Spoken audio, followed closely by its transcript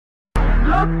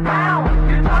Look down,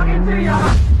 you're talking to your...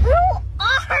 Who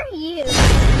are you?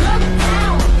 Look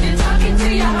down, you're talking to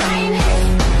your highness.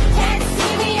 Can't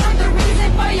see me, I'm the reason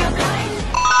for your blindness.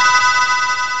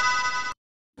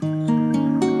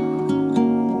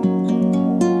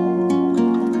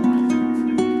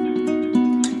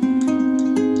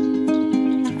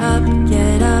 Up,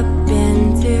 get up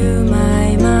into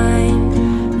my mind.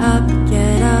 Up,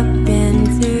 get up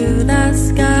into the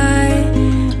sky.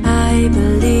 I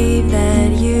believe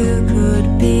that you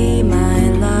could be my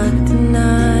luck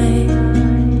tonight.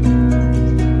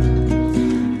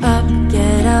 Up,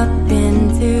 get up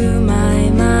into my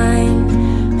mind.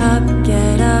 Up,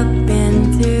 get up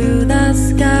into the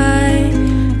sky.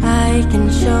 I can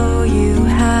show you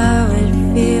how it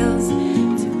feels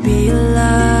to be alive.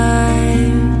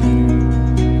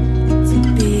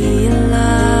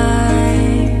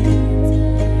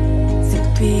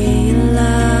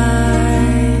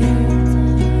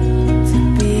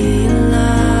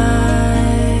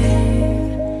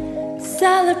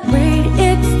 Celebrate,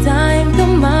 it's time,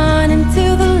 come on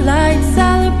into the light.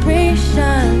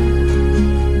 Celebration,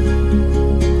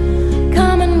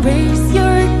 come and raise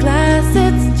your glass,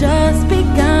 it's just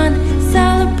begun.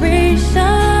 Celebration,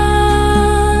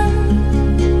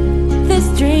 this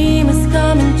dream is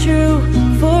coming true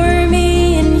for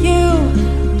me and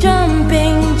you.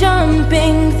 Jumping,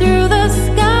 jumping through the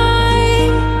sky.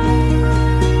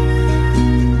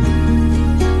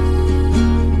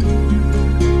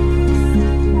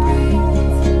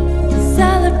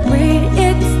 Celebrate,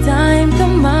 it's time,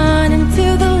 come on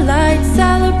into the light.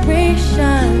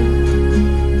 Celebration,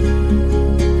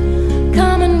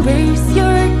 come and raise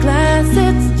your glass,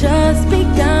 it's just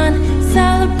begun.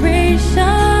 Celebration,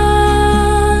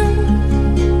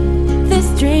 this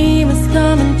dream is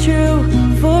coming true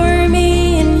for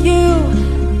me and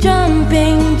you.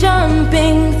 Jumping,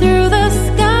 jumping through the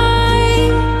sky.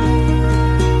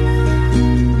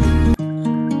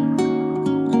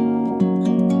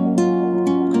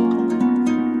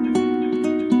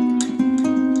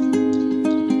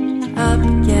 Up,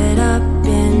 get up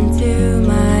into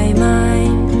my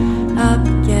mind. Up,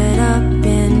 get up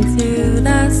into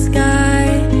the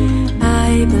sky.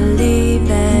 I believe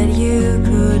that you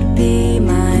could be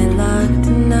my luck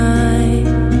tonight.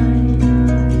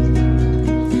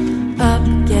 Up,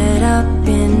 get up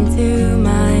into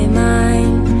my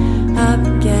mind. Up,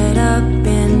 get up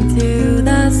into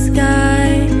the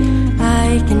sky.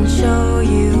 I can show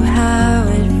you how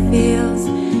it feels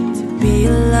to be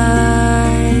alive.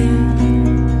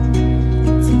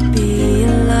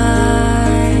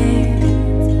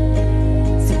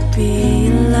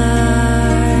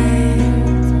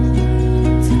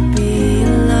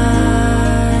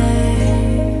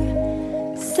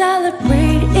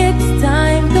 Celebrate, it's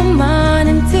time, come on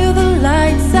into the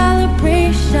light.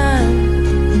 Celebration,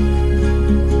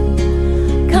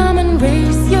 come and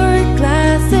raise your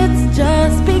glass, it's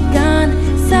just begun.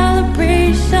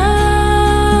 Celebration,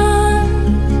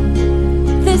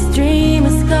 this dream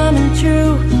is coming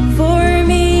true for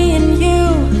me and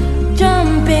you.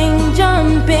 Jumping,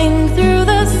 jumping through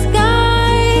the sky.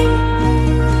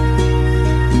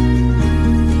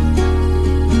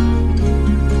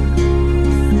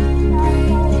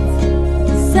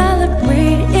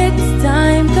 Celebrate, it's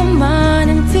time, come on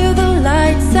into the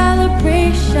light.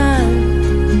 Celebration,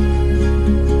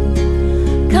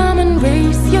 come and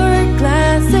raise your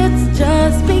glass, it's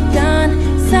just begun.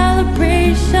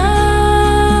 Celebration,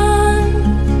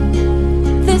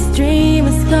 this dream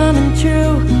is coming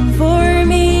true for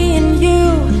me and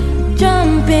you.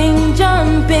 Jumping,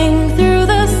 jumping through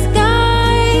the sky.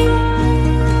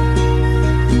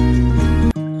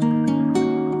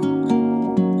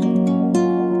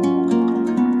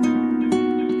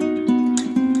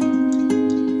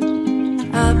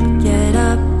 Up, get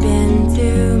up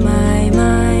into my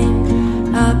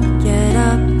mind. Up, get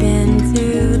up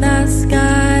into the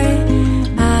sky.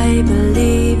 I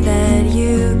believe that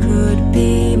you could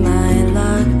be my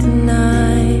luck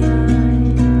tonight.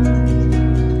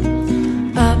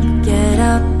 Up, get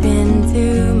up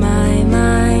into my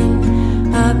mind.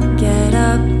 Up, get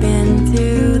up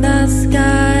into the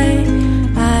sky.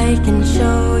 I can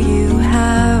show you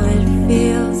how it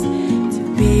feels to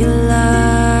be alive.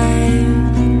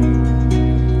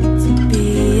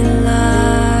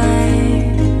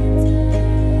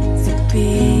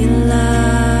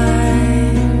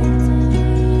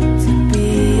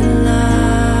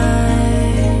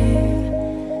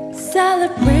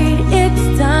 Celebrate, it's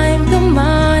time, come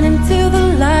on into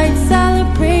the light.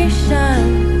 Celebration,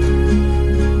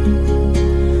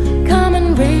 come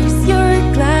and raise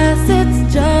your glass,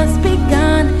 it's just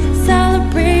begun.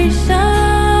 Celebration,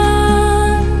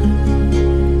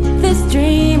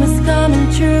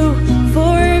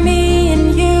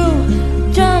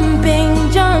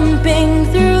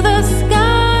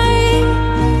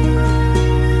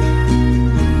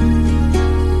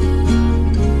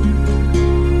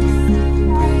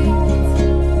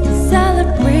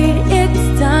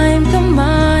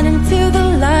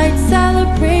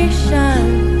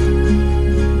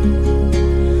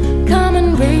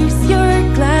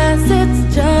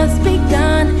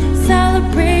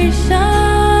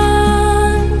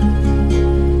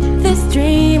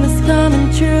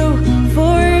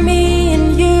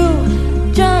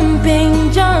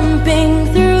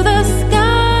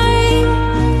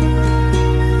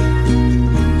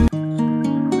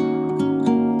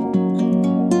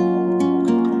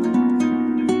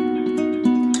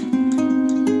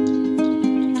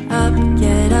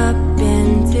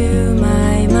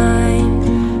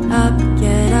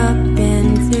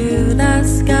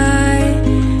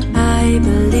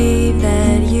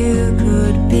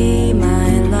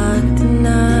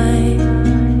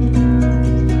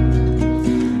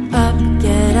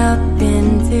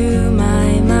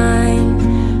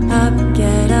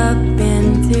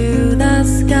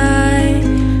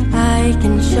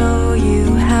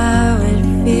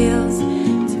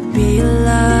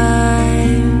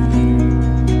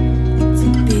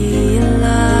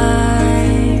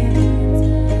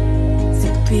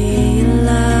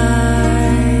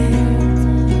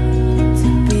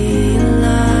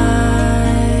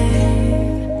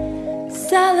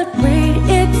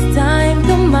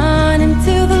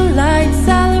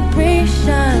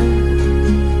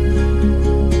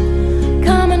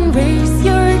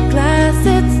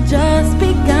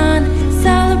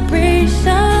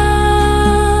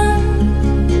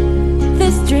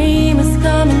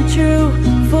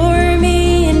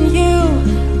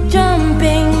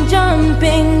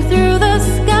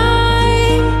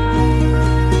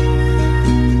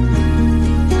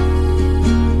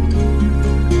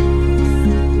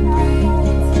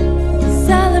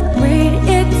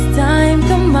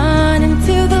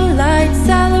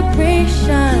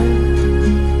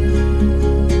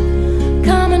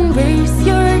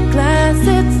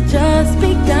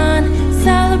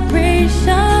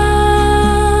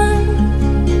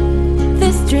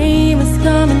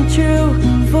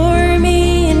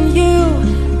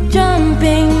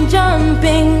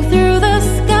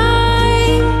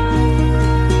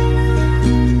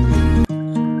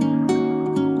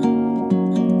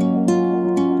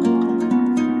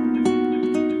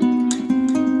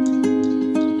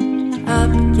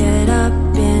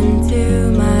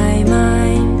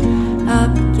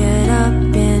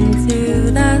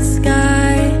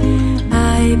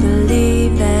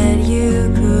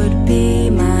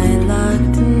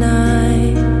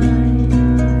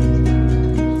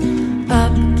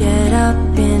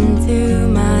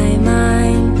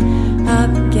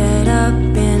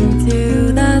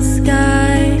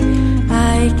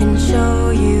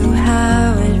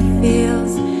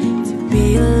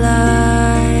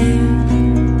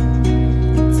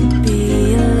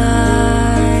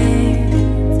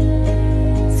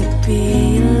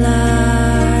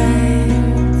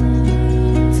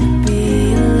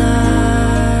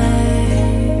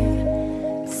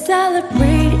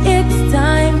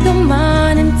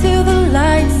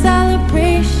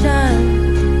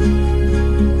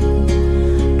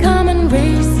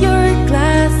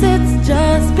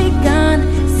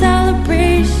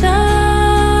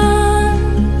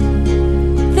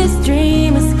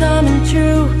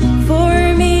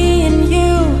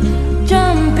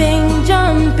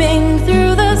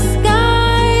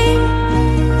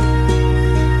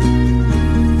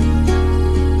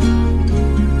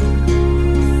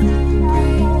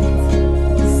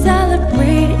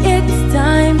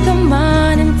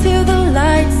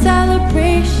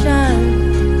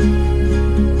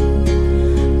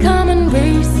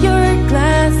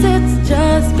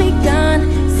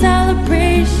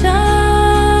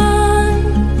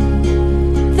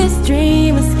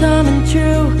 dream is coming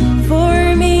true.